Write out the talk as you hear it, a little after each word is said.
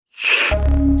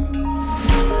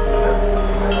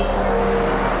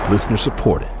Listener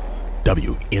supported.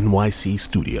 WNYC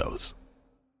Studios.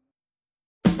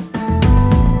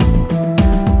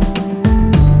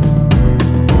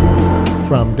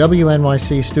 From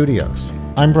WNYC Studios,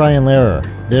 I'm Brian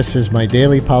Lehrer. This is my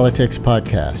Daily Politics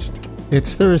Podcast.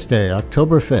 It's Thursday,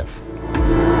 October 5th.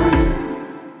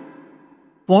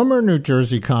 Former New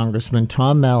Jersey Congressman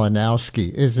Tom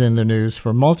Malinowski is in the news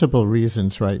for multiple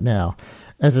reasons right now.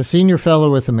 As a senior fellow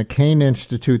with the McCain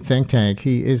Institute think tank,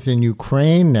 he is in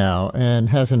Ukraine now and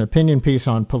has an opinion piece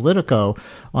on Politico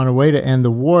on a way to end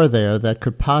the war there that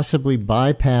could possibly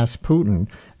bypass Putin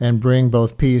and bring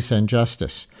both peace and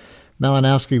justice.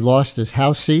 Malinowski lost his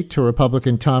House seat to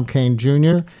Republican Tom Kean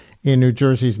Jr. in New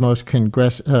Jersey's most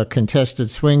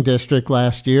contested swing district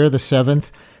last year, the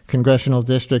 7th congressional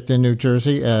district in New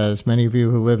Jersey, as many of you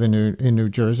who live in New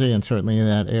Jersey and certainly in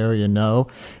that area know.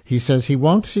 He says he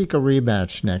won't seek a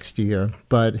rematch next year,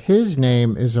 but his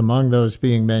name is among those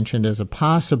being mentioned as a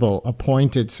possible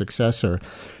appointed successor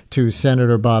to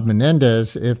Senator Bob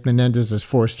Menendez if Menendez is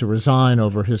forced to resign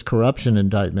over his corruption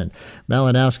indictment.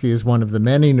 Malinowski is one of the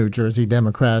many New Jersey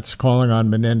Democrats calling on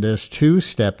Menendez to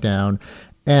step down.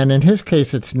 And in his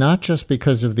case, it's not just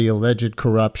because of the alleged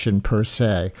corruption per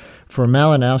se. For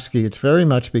Malinowski, it's very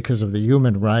much because of the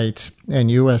human rights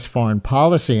and U.S. foreign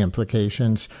policy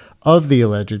implications of the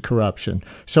alleged corruption.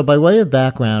 So by way of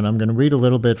background, I'm going to read a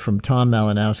little bit from Tom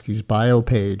Malinowski's bio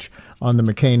page on the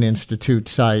McCain Institute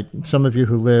site. Some of you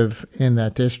who live in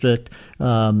that district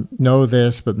know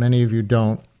this, but many of you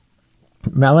don't.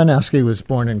 Malinowski was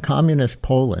born in communist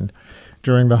Poland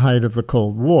during the height of the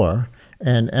Cold War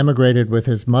and emigrated with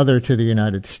his mother to the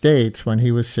United States when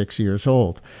he was 6 years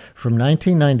old. From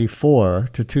 1994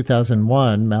 to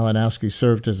 2001, Malinowski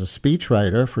served as a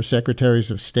speechwriter for Secretaries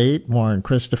of State Warren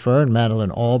Christopher and Madeleine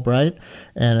Albright,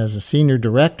 and as a senior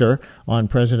director on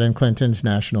President Clinton's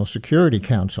National Security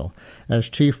Council. As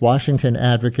chief Washington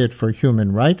advocate for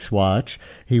Human Rights Watch,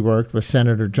 he worked with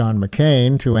Senator John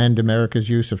McCain to end America's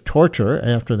use of torture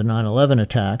after the 9/11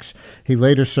 attacks. He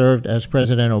later served as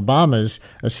President Obama's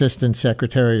Assistant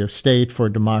Secretary of State for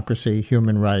Democracy,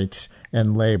 Human Rights,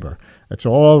 and Labor. That's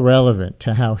all relevant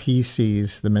to how he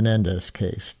sees the Menendez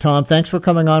case. Tom, thanks for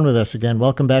coming on with us again.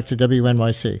 Welcome back to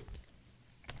WNYC.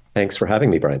 Thanks for having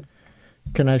me, Brian.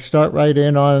 Can I start right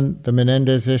in on the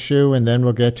Menendez issue, and then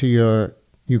we'll get to your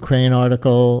Ukraine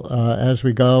article as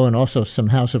we go, and also some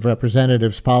House of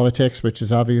Representatives politics, which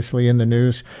is obviously in the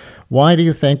news. Why do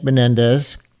you think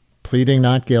Menendez, pleading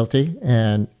not guilty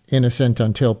and innocent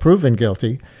until proven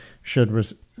guilty, should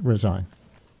resign?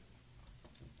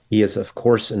 He is, of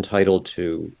course, entitled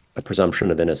to a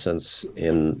presumption of innocence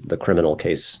in the criminal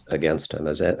case against him,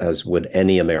 as would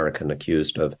any American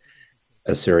accused of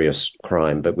a serious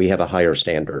crime. But we have a higher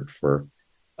standard for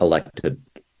elected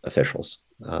officials.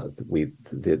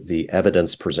 The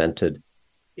evidence presented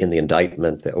in the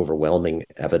indictment, the overwhelming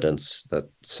evidence that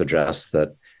suggests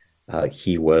that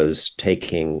he was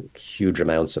taking huge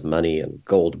amounts of money and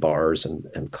gold bars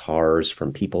and cars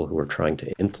from people who were trying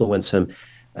to influence him,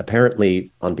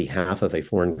 apparently on behalf of a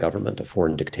foreign government, a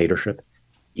foreign dictatorship.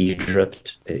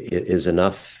 Egypt is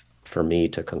enough for me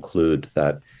to conclude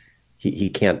that he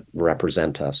can't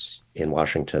represent us in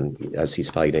Washington as he's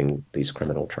fighting these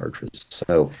criminal charges.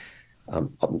 So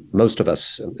most of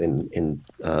us in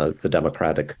the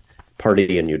Democratic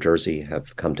Party in New Jersey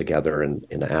have come together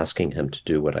in asking him to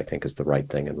do what I think is the right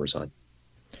thing and resign.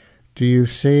 Do you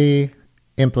see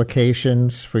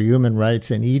implications for human rights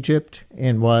in Egypt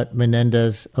in what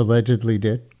Menendez allegedly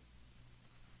did?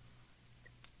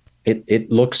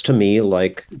 It looks to me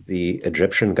like the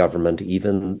Egyptian government,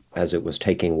 even as it was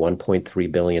taking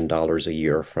 $1.3 billion a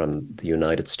year from the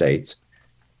United States,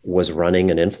 was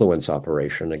running an influence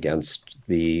operation against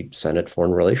the Senate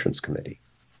Foreign Relations Committee.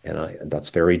 And that's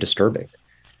very disturbing.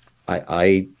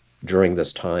 I during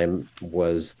this time,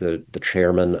 was the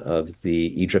chairman of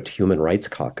the Egypt Human Rights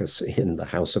Caucus in the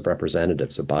House of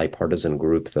Representatives, a bipartisan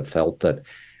group that felt that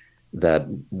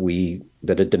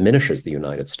it diminishes the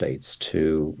United States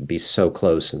to be so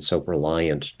close and so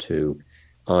reliant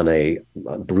on a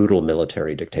brutal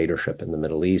military dictatorship in the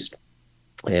Middle East.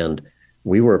 And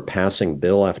we were passing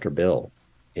bill after bill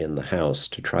in the House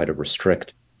to try to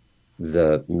restrict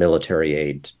the military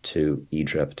aid to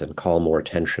Egypt and call more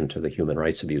attention to the human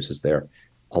rights abuses there.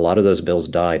 A lot of those bills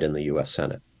died in the U.S.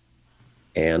 Senate.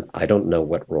 And I don't know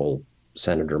what role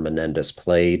Senator Menendez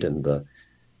played in the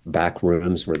back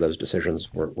rooms where those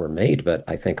decisions were made, but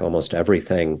I think almost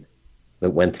everything that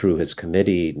went through his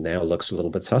committee now looks a little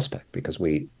bit suspect, because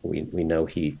we know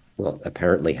he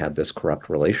apparently had this corrupt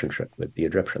relationship with the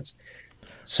Egyptians.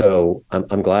 So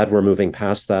I'm glad we're moving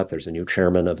past that. There's a new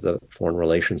chairman of the Foreign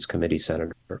Relations Committee,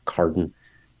 Senator Cardin,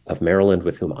 of Maryland,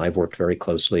 with whom I've worked very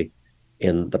closely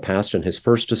in the past. And his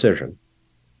first decision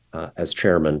as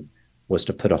chairman was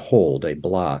to put a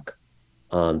block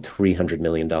on $300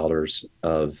 million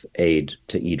of aid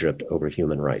to Egypt over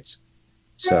human rights.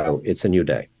 So it's a new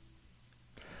day.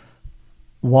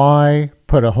 Why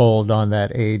put a hold on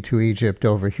that aid to Egypt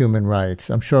over human rights?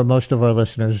 I'm sure most of our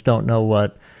listeners don't know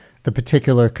what the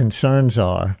particular concerns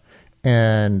are.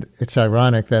 And it's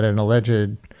ironic that an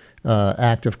alleged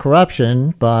act of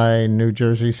corruption by New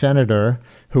Jersey senator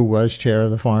who was chair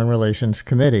of the Foreign Relations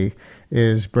Committee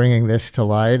is bringing this to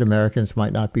light. Americans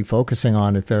might not be focusing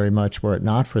on it very much were it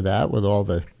not for that, with all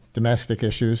the domestic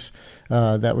issues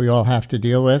that we all have to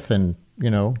deal with, and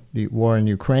the war in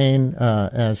Ukraine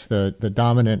as the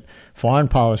dominant foreign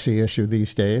policy issue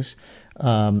these days.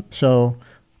 So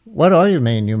what are your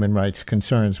main human rights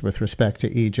concerns with respect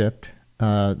to Egypt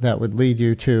that would lead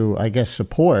you to, I guess,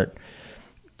 support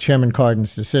Chairman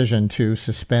Cardin's decision to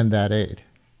suspend that aid?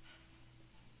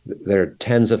 There are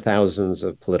tens of thousands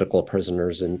of political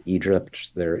prisoners in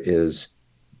Egypt. There is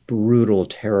brutal,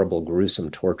 terrible,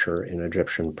 gruesome torture in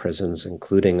Egyptian prisons,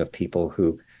 including of people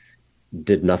who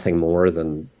did nothing more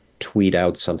than tweet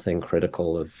out something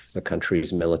critical of the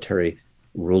country's military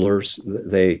rulers.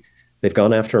 They've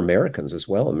gone after Americans as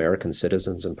well, American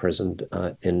citizens imprisoned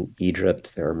in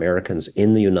Egypt. There are Americans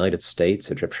in the United States,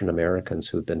 Egyptian Americans,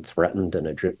 who've been threatened and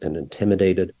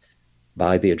intimidated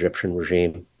by the Egyptian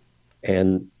regime.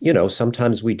 And,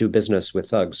 sometimes we do business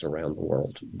with thugs around the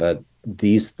world, but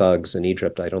these thugs in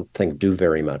Egypt, I don't think, do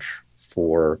very much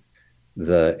for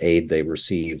the aid they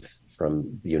receive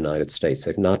from the United States.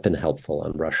 They've not been helpful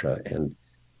on Russia and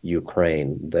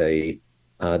Ukraine. They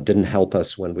didn't help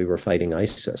us when we were fighting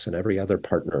ISIS, and every other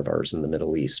partner of ours in the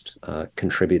Middle East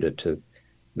contributed to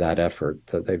that effort.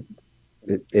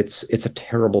 It's a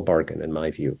terrible bargain, in my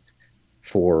view,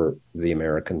 for the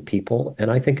American people. And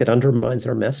I think it undermines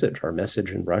our message. Our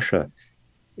message in Russia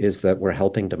is that we're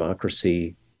helping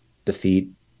democracy defeat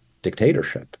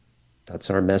dictatorship. That's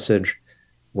our message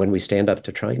when we stand up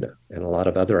to China and a lot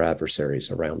of other adversaries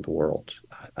around the world.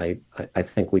 I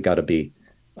think we got to be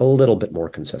a little bit more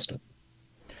consistent.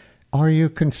 Are you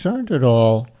concerned at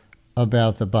all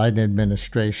about the Biden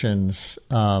administration's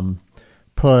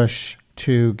push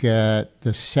to get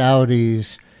the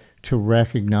Saudis to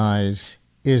recognize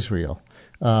Israel?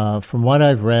 From what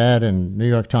I've read, and New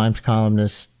York Times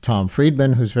columnist Tom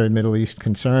Friedman, who's very Middle East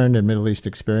concerned and Middle East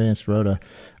experienced, wrote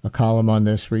a column on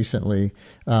this recently,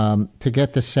 to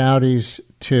get the Saudis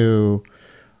to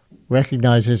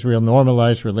recognize Israel,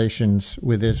 normalize relations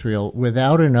with Israel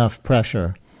without enough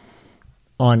pressure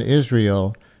on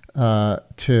Israel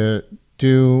to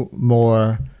do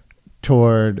more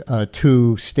toward a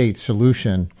two-state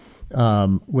solution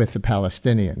with the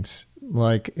Palestinians.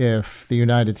 Like if the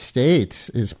United States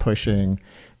is pushing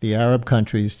the Arab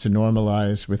countries to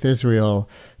normalize with Israel,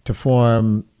 to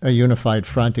form a unified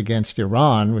front against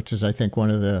Iran, which is, I think, one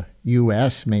of the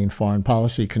U.S. main foreign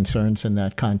policy concerns in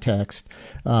that context.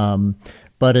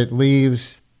 But it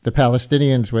leaves the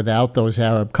Palestinians without those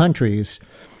Arab countries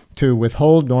to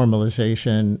withhold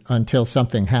normalization until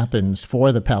something happens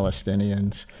for the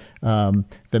Palestinians.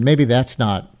 That maybe that's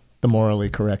not the morally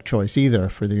correct choice either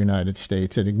for the United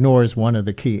States. It ignores one of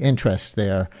the key interests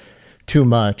there too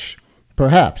much,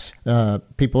 perhaps,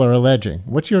 people are alleging.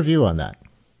 What's your view on that?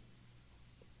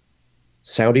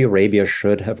 Saudi Arabia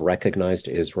should have recognized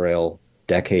Israel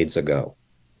decades ago.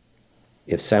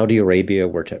 If Saudi Arabia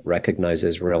were to recognize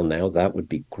Israel now, that would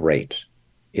be great.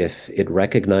 If it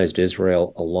recognized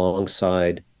Israel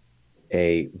alongside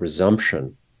a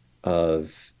resumption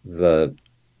of the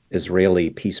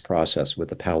Israeli peace process with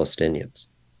the Palestinians,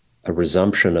 a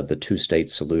resumption of the two-state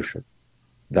solution,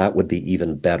 that would be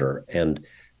even better. And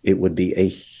it would be a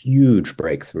huge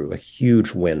breakthrough, a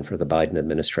huge win for the Biden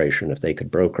administration if they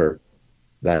could broker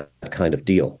that kind of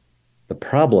deal. The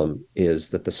problem is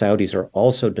that the Saudis are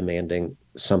also demanding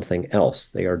something else.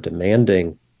 They are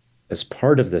demanding, as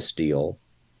part of this deal,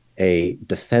 a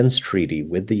defense treaty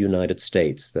with the United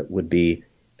States that would be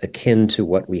akin to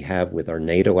what we have with our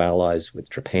NATO allies, with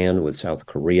Japan, with South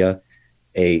Korea,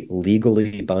 a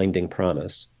legally binding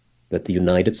promise that the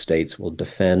United States will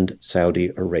defend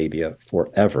Saudi Arabia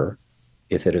forever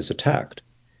if it is attacked.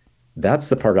 That's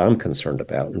the part I'm concerned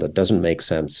about, and that doesn't make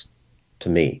sense to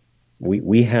me.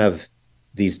 We have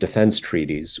these defense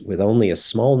treaties with only a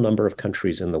small number of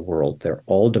countries in the world. They're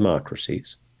all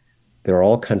democracies. They're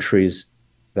all countries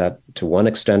that, to one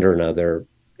extent or another,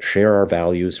 share our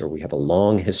values, or we have a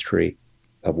long history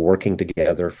of working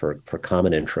together for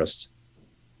common interests.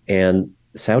 And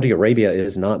Saudi Arabia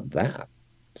is not that.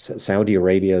 Saudi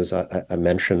Arabia, as I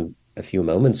mentioned a few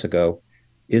moments ago,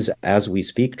 is, as we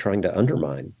speak, trying to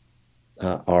undermine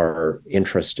our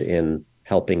interest in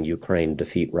helping Ukraine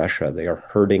defeat Russia. They are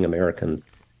hurting American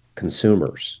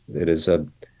consumers. It is a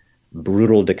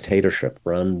brutal dictatorship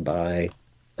run by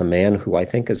a man who I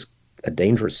think is a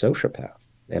dangerous sociopath,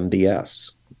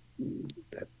 MBS,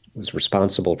 that was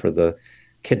responsible for the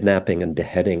kidnapping and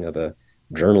beheading of a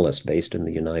journalist based in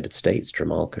the United States,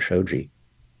 Jamal Khashoggi.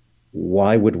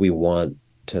 Why would we want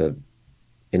to,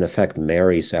 in effect,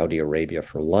 marry Saudi Arabia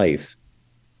for life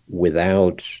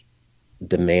without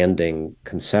demanding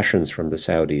concessions from the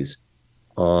Saudis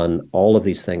on all of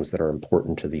these things that are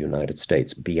important to the United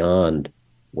States beyond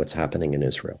what's happening in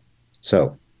Israel?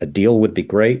 So a deal would be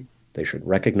great. They should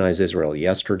recognize Israel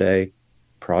yesterday.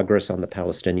 Progress on the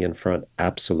Palestinian front,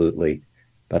 absolutely.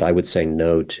 But I would say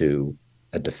no to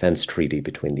a defense treaty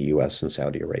between the U.S. and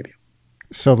Saudi Arabia.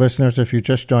 So, listeners, if you're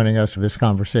just joining us for this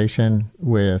conversation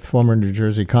with former New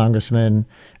Jersey Congressman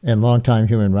and longtime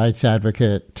human rights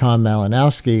advocate Tom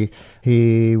Malinowski,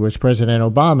 he was President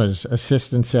Obama's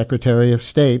Assistant Secretary of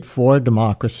State for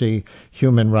Democracy,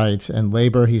 Human Rights, and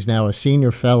Labor. He's now a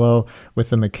senior fellow with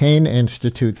the McCain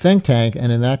Institute think tank,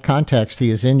 and in that context,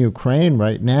 he is in Ukraine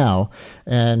right now,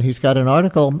 and he's got an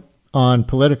article on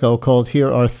Politico called "Here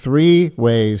Are 3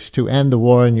 Ways to End the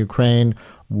War in Ukraine.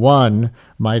 One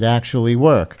might actually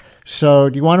work." So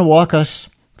do you want to walk us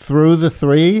through the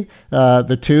 3,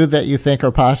 the 2 that you think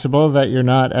are possible that you're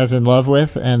not as in love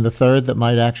with, and the third that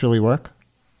might actually work?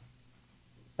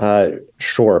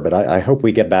 Sure, but I hope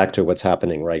we get back to what's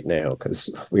happening right now, because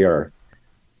we are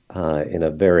in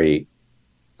a very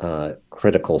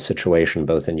critical situation,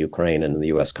 both in Ukraine and in the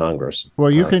U.S. Congress.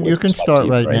 Well, you can start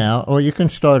right now, or you can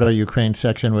start our Ukraine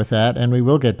section with that, and we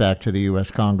will get back to the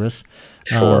U.S. Congress.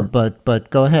 Sure. But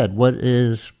go ahead. What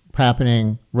is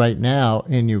happening right now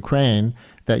in Ukraine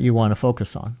that you want to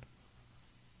focus on?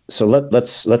 So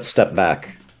let's step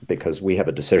back, because we have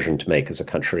a decision to make as a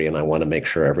country, and I want to make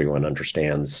sure everyone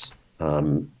understands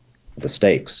the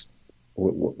stakes.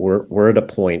 We're at a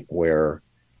point where,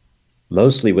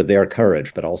 mostly with their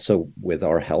courage, but also with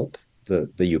our help,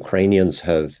 the Ukrainians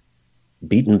have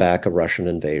beaten back a Russian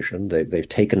invasion. They've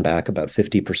taken back about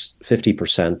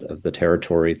 50% of the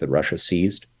territory that Russia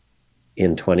seized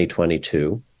in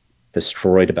 2022,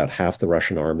 destroyed about half the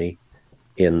Russian army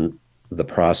in the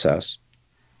process.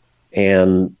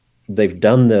 And they've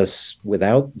done this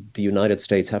without the United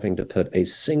States having to put a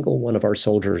single one of our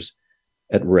soldiers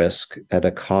at risk, at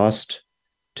a cost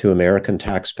to American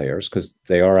taxpayers, because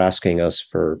they are asking us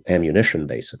for ammunition,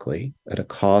 basically, at a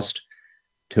cost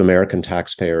to American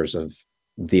taxpayers of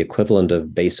the equivalent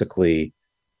of basically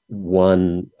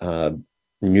one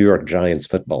New York Giants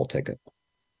football ticket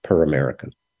per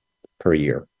American per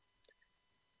year.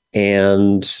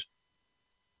 And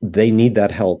they need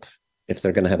that help if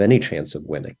they're going to have any chance of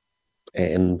winning.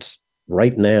 And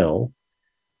right now,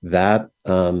 that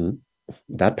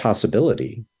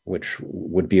possibility, which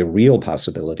would be a real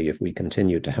possibility if we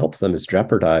continue to help them, is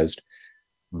jeopardized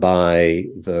by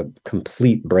the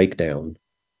complete breakdown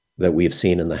that we've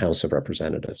seen in the House of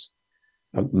Representatives.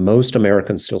 Most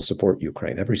Americans still support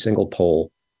Ukraine. Every single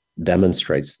poll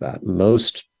demonstrates that.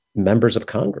 Most members of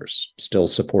Congress still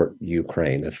support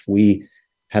Ukraine. If we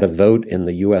had a vote in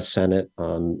the U.S. Senate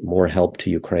on more help to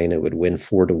Ukraine, it would win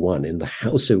 4-1. In the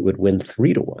House, it would win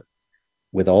 3-1,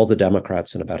 with all the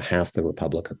Democrats and about half the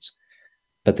Republicans.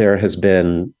 But there has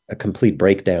been a complete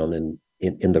breakdown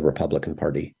in the Republican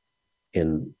Party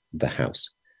in the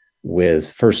House,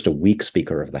 with first a weak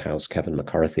Speaker of the House, Kevin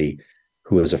McCarthy,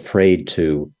 who was afraid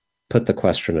to put the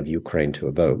question of Ukraine to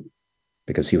a vote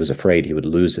because he was afraid he would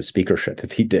lose his speakership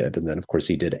if he did. And then, of course,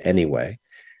 he did anyway.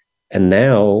 And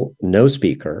now no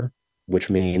speaker, which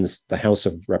means the House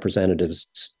of Representatives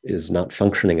is not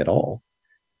functioning at all.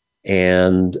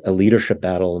 And a leadership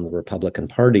battle in the Republican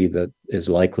Party that is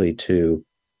likely to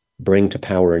bring to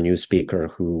power a new speaker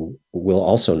who will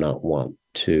also not want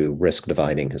to risk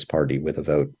dividing his party with a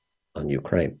vote on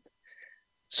Ukraine.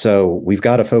 So we've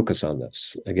got to focus on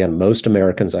this. Again, most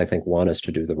Americans, I think, want us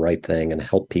to do the right thing and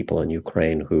help people in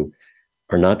Ukraine who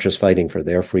are not just fighting for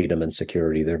their freedom and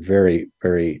security. They're very,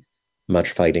 very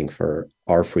much fighting for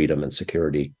our freedom and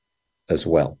security as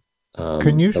well.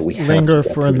 Can you linger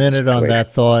for a minute on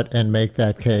that thought and make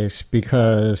that case?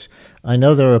 Because I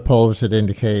know there are polls that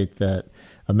indicate that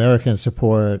American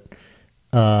support,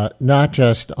 not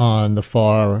just on the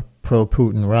far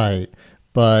pro-Putin right,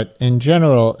 but in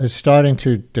general is starting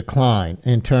to decline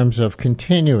in terms of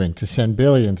continuing to send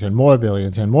billions and more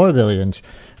billions and more billions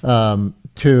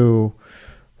to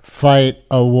fight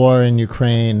a war in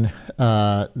Ukraine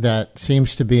that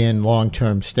seems to be in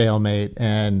long-term stalemate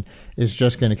and is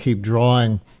just going to keep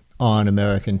drawing on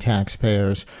American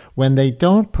taxpayers when they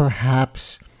don't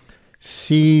perhaps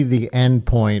see the end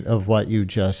point of what you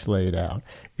just laid out?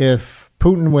 If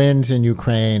Putin wins in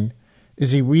Ukraine,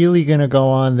 is he really going to go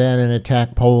on then and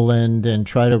attack Poland and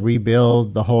try to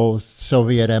rebuild the whole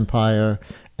Soviet empire?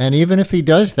 And even if he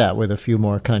does that with a few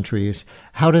more countries,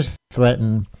 how does it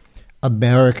threaten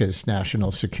America's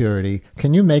national security?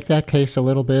 Can you make that case a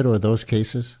little bit, or those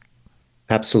cases?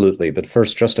 Absolutely. But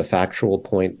first, just a factual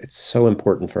point. It's so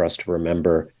important for us to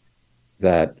remember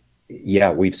that, yeah,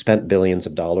 we've spent billions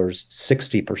of dollars.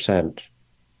 60%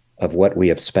 of what we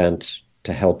have spent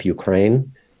to help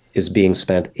Ukraine is being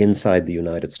spent inside the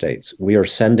United States. We are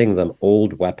sending them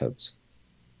old weapons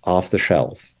off the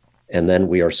shelf, and then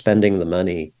we are spending the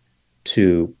money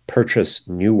to purchase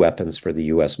new weapons for the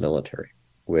U.S. military,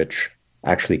 which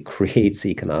actually creates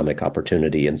economic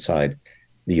opportunity inside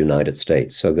the United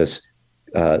States. So this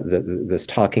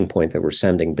talking point that we're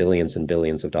sending billions and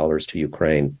billions of dollars to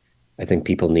Ukraine, I think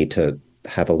people need to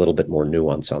have a little bit more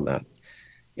nuance on that.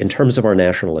 In terms of our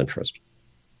national interest,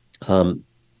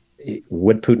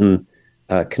 would Putin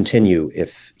continue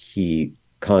if he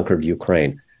conquered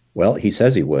Ukraine? Well, he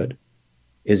says he would.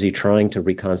 Is he trying to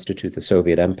reconstitute the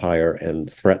Soviet empire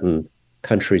and threaten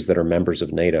countries that are members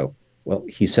of NATO? Well,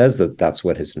 he says that that's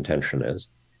what his intention is.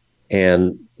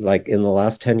 And like in the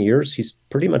last 10 years, he's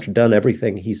pretty much done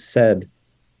everything he said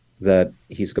that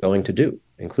he's going to do,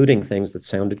 including things that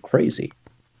sounded crazy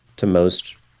to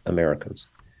most Americans.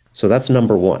 So that's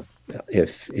number one.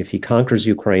 If he conquers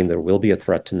Ukraine, there will be a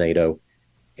threat to NATO,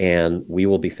 and we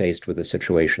will be faced with a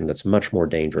situation that's much more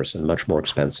dangerous and much more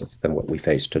expensive than what we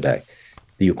face today.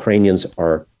 The Ukrainians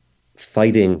are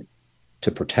fighting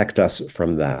to protect us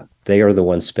from that. They are the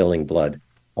ones spilling blood.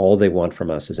 All they want from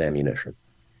us is ammunition.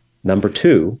 Number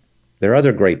two, there are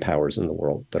other great powers in the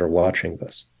world that are watching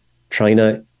this.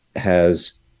 China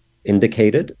has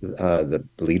indicated, the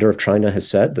leader of China has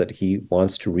said that he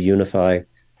wants to reunify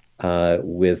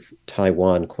with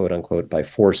Taiwan, quote unquote, by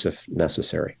force if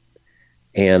necessary.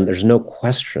 And there's no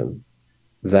question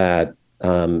that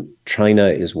China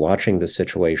is watching the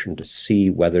situation to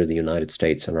see whether the United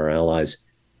States and our allies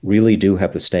really do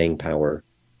have the staying power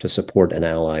to support an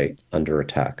ally under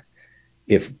attack.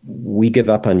 If we give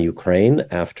up on Ukraine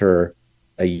after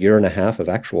a year and a half of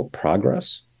actual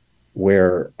progress,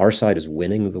 where our side is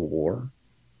winning the war,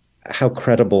 how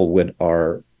credible would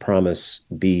our promise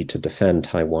be to defend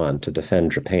Taiwan, to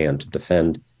defend Japan, to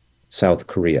defend South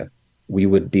Korea? We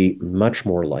would be much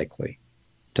more likely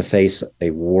to face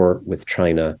a war with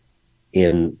China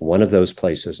in one of those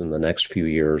places in the next few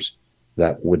years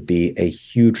that would be a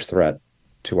huge threat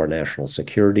to our national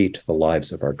security, to the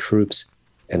lives of our troops,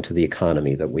 and to the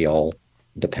economy that we all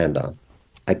depend on.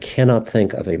 I cannot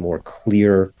think of a more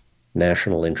clear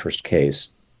national interest case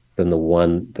than the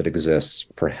one that exists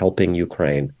for helping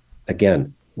Ukraine,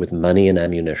 again, with money and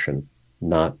ammunition,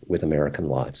 not with American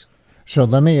lives. So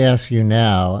let me ask you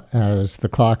now, as the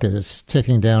clock is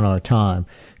ticking down our time,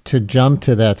 to jump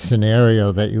to that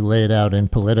scenario that you laid out in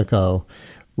Politico,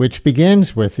 which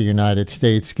begins with the United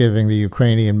States giving the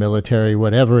Ukrainian military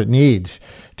whatever it needs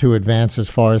to advance as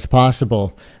far as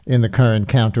possible in the current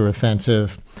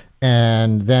counteroffensive.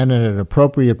 And then at an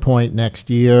appropriate point next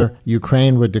year,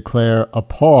 Ukraine would declare a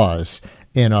pause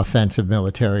in offensive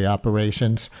military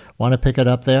operations. Want to pick it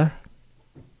up there?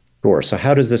 Sure. So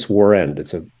how does this war end?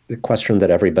 It's a question that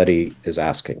everybody is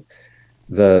asking.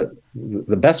 The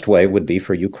best way would be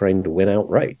for Ukraine to win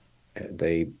outright.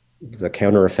 The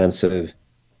counteroffensive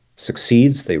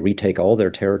succeeds. They retake all their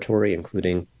territory,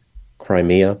 including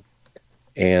Crimea.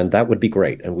 And that would be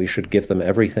great. And we should give them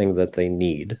everything that they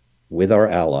need with our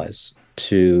allies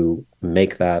to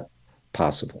make that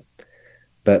possible.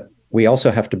 But we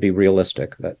also have to be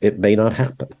realistic that it may not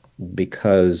happen,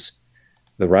 because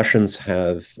the Russians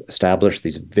have established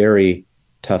these very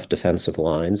tough defensive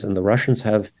lines, and the Russians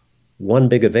have one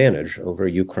big advantage over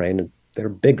Ukraine. They're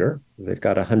bigger. They've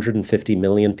got 150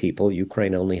 million people.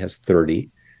 Ukraine only has 30.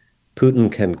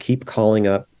 Putin can keep calling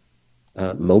up,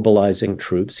 mobilizing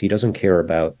troops. He doesn't care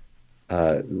about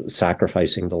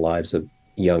sacrificing the lives of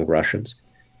young Russians.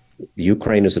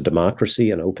 Ukraine is a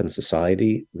democracy, an open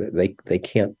society. They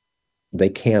can't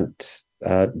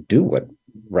do what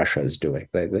Russia is doing.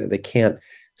 They can't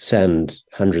send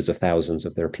hundreds of thousands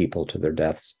of their people to their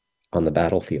deaths on the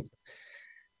battlefield.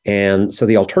 And so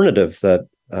the alternative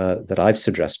that I've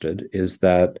suggested is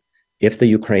that if the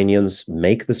Ukrainians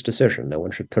make this decision, no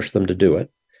one should push them to do it.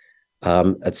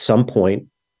 At some point,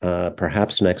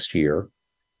 perhaps next year,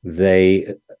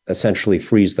 they essentially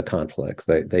freeze the conflict.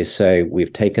 They say,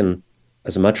 we've taken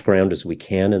as much ground as we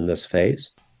can in this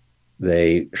phase.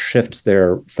 They shift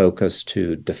their focus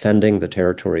to defending the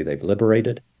territory they've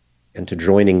liberated and to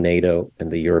joining NATO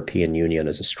and the European Union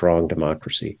as a strong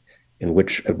democracy, at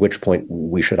which point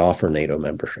we should offer NATO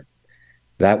membership.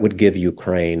 That would give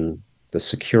Ukraine the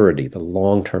security, the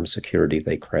long-term security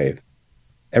they crave.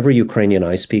 Every Ukrainian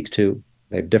I speak to,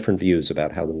 they have different views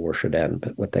about how the war should end,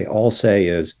 but what they all say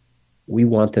is, we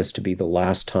want this to be the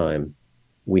last time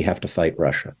we have to fight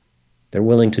Russia. They're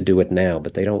willing to do it now,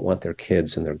 but they don't want their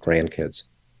kids and their grandkids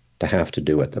to have to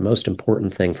do it. The most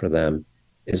important thing for them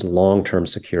is long-term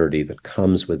security that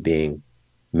comes with being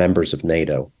members of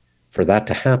NATO. For that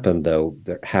to happen, though,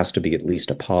 there has to be at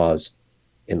least a pause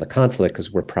in the conflict,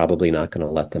 because we're probably not going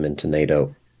to let them into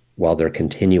NATO while they're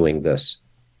continuing this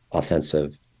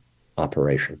offensive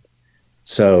operation.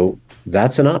 So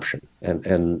that's an option.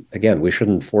 And again, we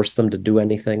shouldn't force them to do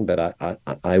anything, but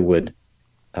I would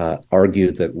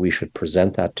argue that we should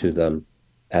present that to them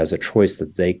as a choice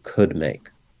that they could make.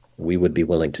 We would be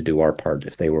willing to do our part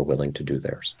if they were willing to do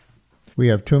theirs. We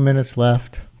have 2 minutes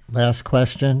left. Last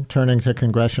question, turning to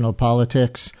congressional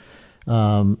politics.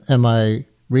 Am I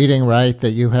reading right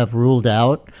that you have ruled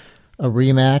out a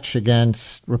rematch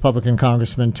against Republican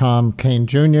Congressman Tom Malinowski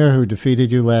Jr., who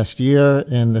defeated you last year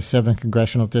in the 7th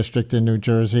Congressional District in New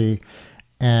Jersey?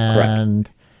 And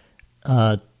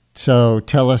so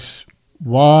tell us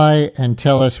why, and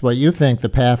tell us what you think the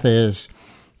path is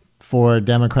for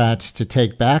Democrats to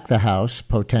take back the House,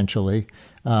 potentially,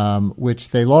 which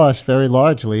they lost very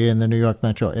largely in the New York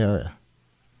metro area.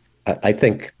 I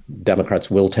think Democrats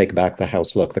will take back the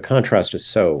House. Look, the contrast is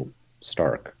so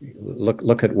stark.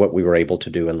 Look at what we were able to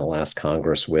do in the last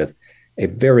Congress with a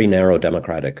very narrow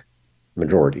Democratic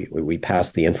majority. We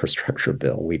passed the infrastructure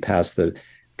bill. We passed the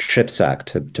CHIPS Act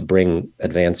to bring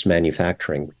advanced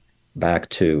manufacturing back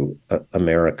to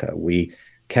America. We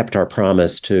kept our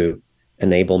promise to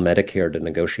enable Medicare to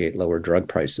negotiate lower drug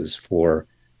prices for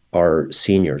our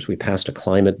seniors. We passed a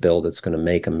climate bill that's going to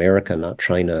make America, not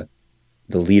China,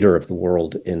 the leader of the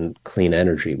world in clean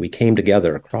energy. We came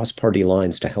together across party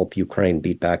lines to help Ukraine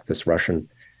beat back this Russian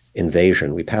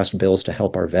invasion. We passed bills to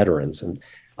help our veterans, and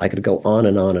I could go on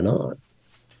and on and on.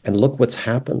 And look what's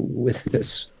happened with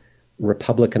this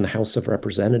Republican House of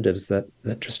Representatives that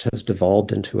just has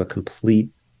devolved into a complete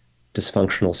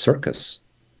dysfunctional circus.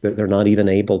 They're not even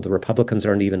able, the Republicans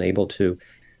aren't even able to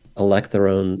elect their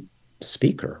own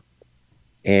speaker.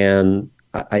 And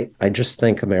I just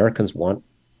think Americans want,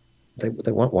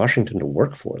 they want Washington to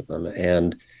work for them.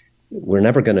 And we're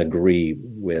never going to agree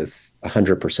with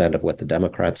 100% of what the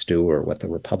Democrats do or what the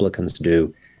Republicans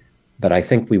do. But I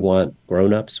think we want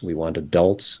grown-ups, we want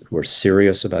adults who are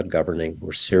serious about governing, who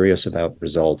are serious about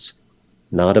results,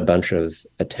 not a bunch of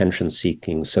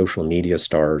attention-seeking social media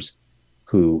stars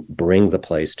who bring the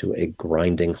place to a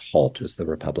grinding halt, as the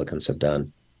Republicans have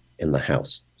done in the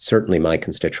House. Certainly my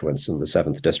constituents in the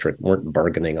 7th District weren't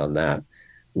bargaining on that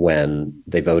when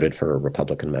they voted for a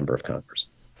Republican member of Congress.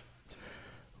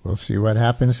 We'll see what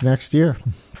happens next year.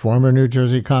 Former New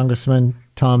Jersey Congressman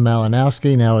Tom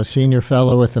Malinowski, now a senior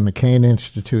fellow with the McCain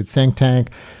Institute think tank,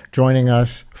 joining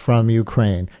us from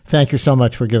Ukraine. Thank you so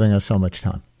much for giving us so much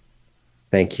time.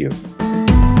 Thank you.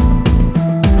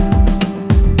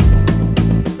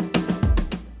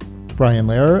 Brian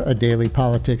Lehrer, a daily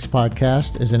politics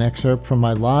podcast, is an excerpt from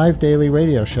my live daily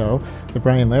radio show, The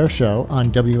Brian Lehrer Show,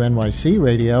 on WNYC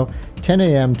Radio, 10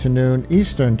 a.m. to noon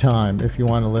Eastern Time, if you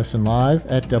want to listen live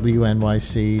at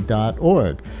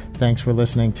wnyc.org. Thanks for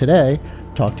listening today.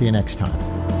 Talk to you next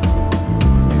time.